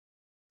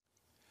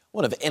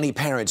One of any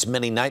parent's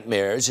many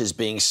nightmares is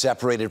being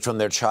separated from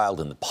their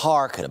child in the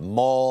park, at a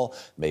mall,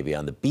 maybe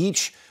on the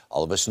beach.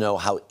 All of us know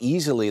how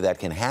easily that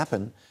can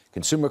happen.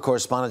 Consumer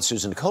correspondent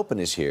Susan Koeppen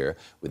is here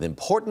with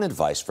important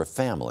advice for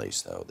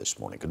families, though, this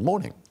morning. Good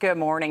morning. Good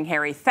morning,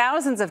 Harry.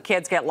 Thousands of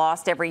kids get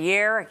lost every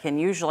year. It can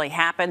usually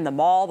happen. The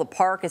mall, the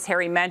park, as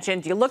Harry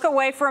mentioned. You look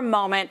away for a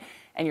moment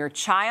and your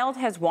child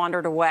has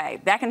wandered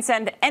away. That can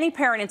send any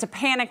parent into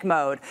panic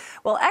mode.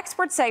 Well,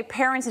 experts say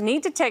parents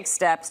need to take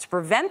steps to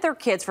prevent their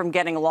kids from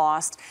getting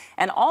lost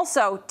and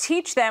also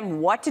teach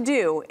them what to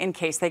do in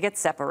case they get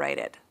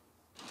separated.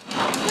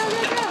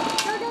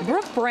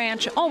 Brooke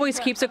Branch always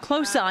keeps a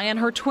close eye on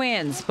her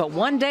twins, but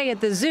one day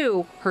at the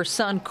zoo, her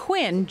son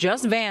Quinn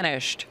just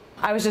vanished.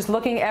 I was just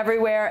looking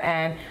everywhere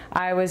and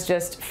I was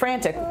just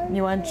frantic.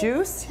 You want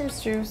juice?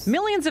 Here's juice.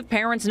 Millions of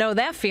parents know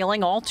that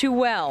feeling all too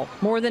well.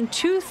 More than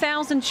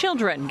 2,000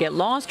 children get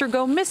lost or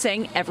go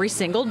missing every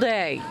single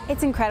day.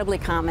 It's incredibly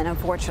common,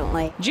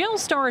 unfortunately. Jill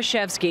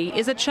Starashevsky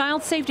is a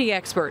child safety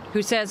expert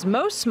who says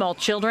most small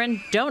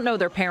children don't know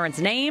their parents'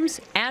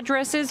 names,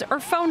 addresses, or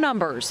phone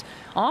numbers,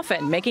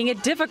 often making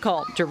it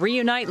difficult to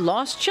reunite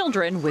lost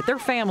children with their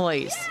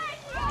families.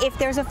 If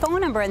there's a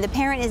phone number and the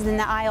parent is in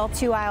the aisle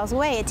 2 aisles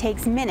away, it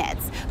takes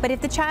minutes. But if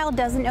the child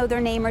doesn't know their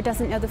name or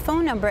doesn't know the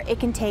phone number,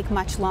 it can take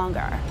much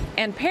longer.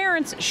 And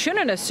parents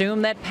shouldn't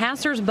assume that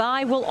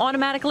passersby will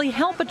automatically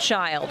help a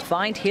child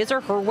find his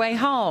or her way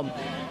home.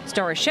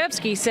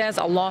 Starashevsky says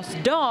a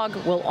lost dog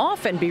will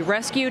often be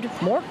rescued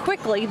more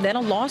quickly than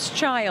a lost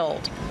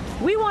child.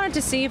 We wanted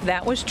to see if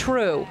that was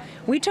true.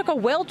 We took a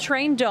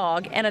well-trained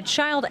dog and a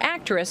child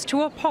actress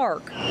to a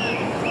park.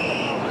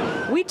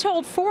 We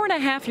told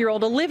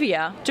 4.5-year-old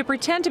Olivia to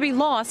pretend to be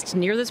lost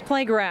near this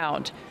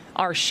playground.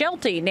 Our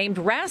Sheltie, named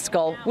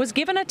Rascal, was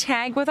given a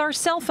tag with our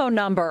cell phone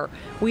number.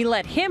 We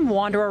let him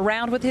wander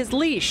around with his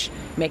leash,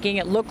 making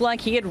it look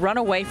like he had run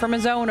away from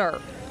his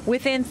owner.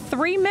 Within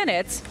 3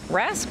 minutes,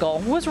 Rascal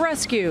was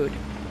rescued.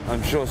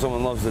 I'm sure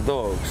someone loves the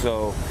dog,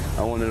 so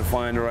I wanted to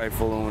find the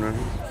rightful owner.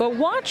 But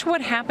watch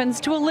what happens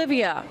to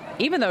Olivia.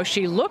 Even though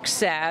she looks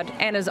sad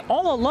and is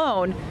all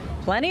alone,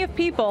 plenty of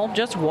people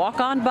just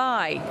walk on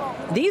by.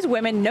 These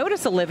women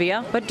notice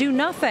Olivia but do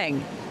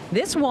nothing.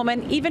 This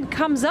woman even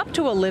comes up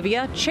to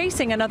Olivia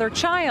chasing another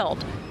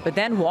child, but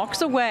then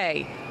walks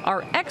away.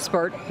 Our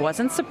expert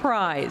wasn't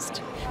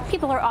surprised.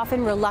 People are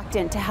often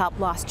reluctant to help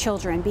lost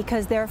children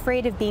because they're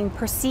afraid of being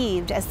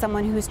perceived as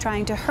someone who's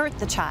trying to hurt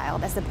the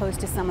child as opposed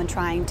to someone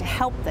trying to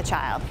help the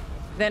child.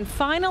 Then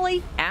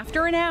finally,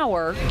 after an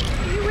hour,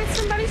 Are you with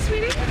somebody,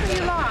 sweetie? Or are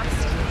you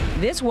lost?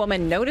 this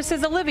woman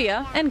notices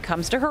Olivia and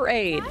comes to her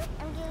aid.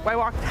 I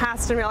walked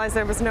past and realized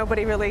there was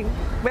nobody really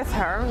with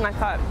her, and I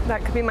thought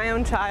that could be my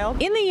own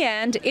child. In the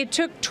end, it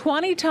took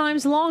 20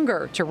 times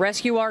longer to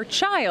rescue our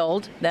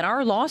child than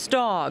our lost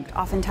dog.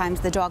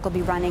 Oftentimes the dog will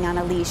be running on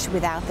a leash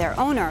without their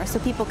owner, so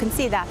people can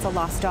see that's a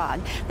lost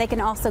dog. They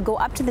can also go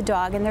up to the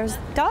dog, and there's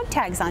dog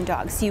tags on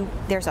dogs.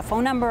 There's a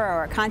phone number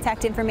or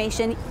contact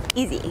information.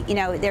 Easy,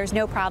 there's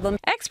no problem.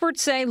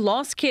 Experts say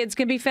lost kids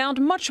can be found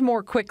much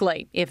more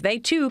quickly if they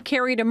too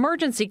carried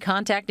emergency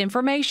contact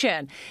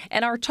information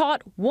and are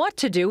taught what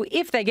to do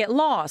if they get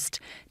lost.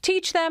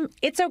 Teach them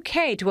it's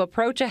okay to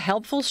approach a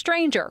helpful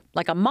stranger,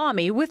 like a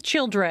mommy with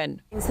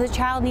children. So the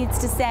child needs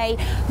to say,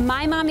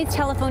 my mommy's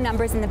telephone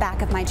number is in the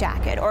back of my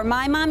jacket, or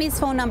my mommy's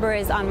phone number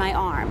is on my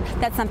arm.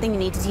 That's something you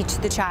need to teach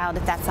the child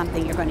if that's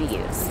something you're going to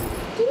use.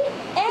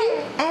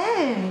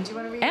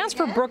 As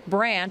for Brooke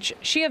Branch,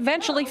 she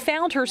eventually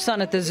found her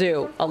son at the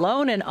zoo,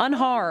 alone and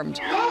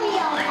unharmed.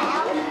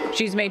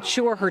 She's made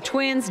sure her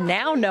twins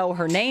now know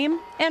her name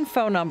and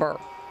phone number.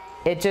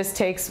 It just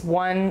takes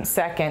 1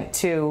 second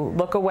to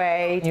look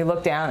away, you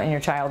look down and your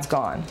child's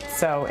gone.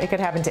 So it could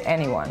happen to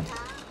anyone.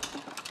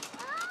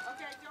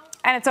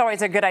 And it's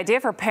always a good idea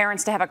for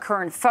parents to have a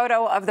current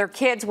photo of their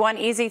kids. One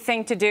easy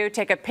thing to do,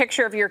 take a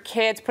picture of your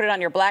kids, put it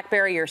on your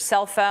BlackBerry, your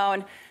cell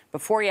phone,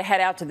 before you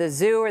head out to the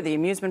zoo or the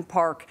amusement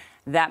park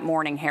that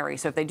morning, Harry.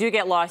 So if they do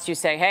get lost, you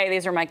say, hey,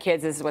 these are my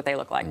kids. This is what they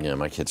look like. Yeah,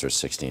 my kids are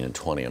 16 and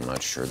 20. I'm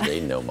not sure they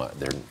know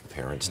their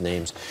parents'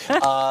 names.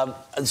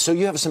 So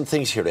you have some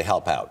things here to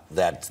help out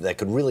that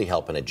could really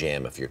help in a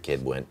jam if your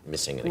kid went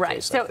missing in a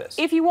case like this.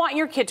 So if you want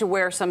your kid to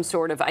wear some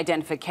sort of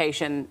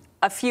identification,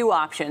 a few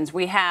options.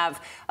 We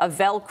have a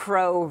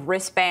Velcro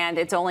wristband.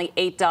 It's only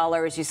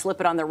 $8. You slip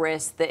it on the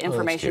wrist. The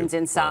information's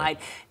inside. Right.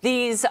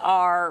 These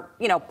are,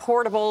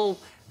 portable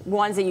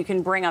ones that you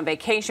can bring on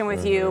vacation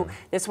with you.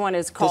 This one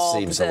is called...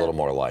 This seems a little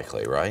more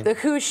likely, right? The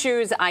Who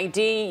Shoes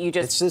ID.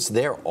 It's just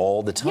there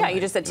all the time. Yeah, you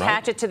just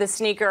attach it to the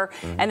sneaker.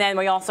 And then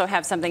we also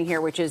have something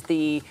here, which is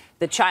the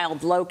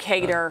child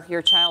locator.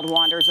 Your child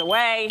wanders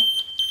away.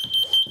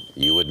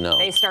 You would know.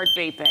 They start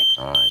beeping.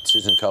 All right.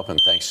 Susan Koeppen,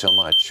 thanks so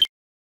much.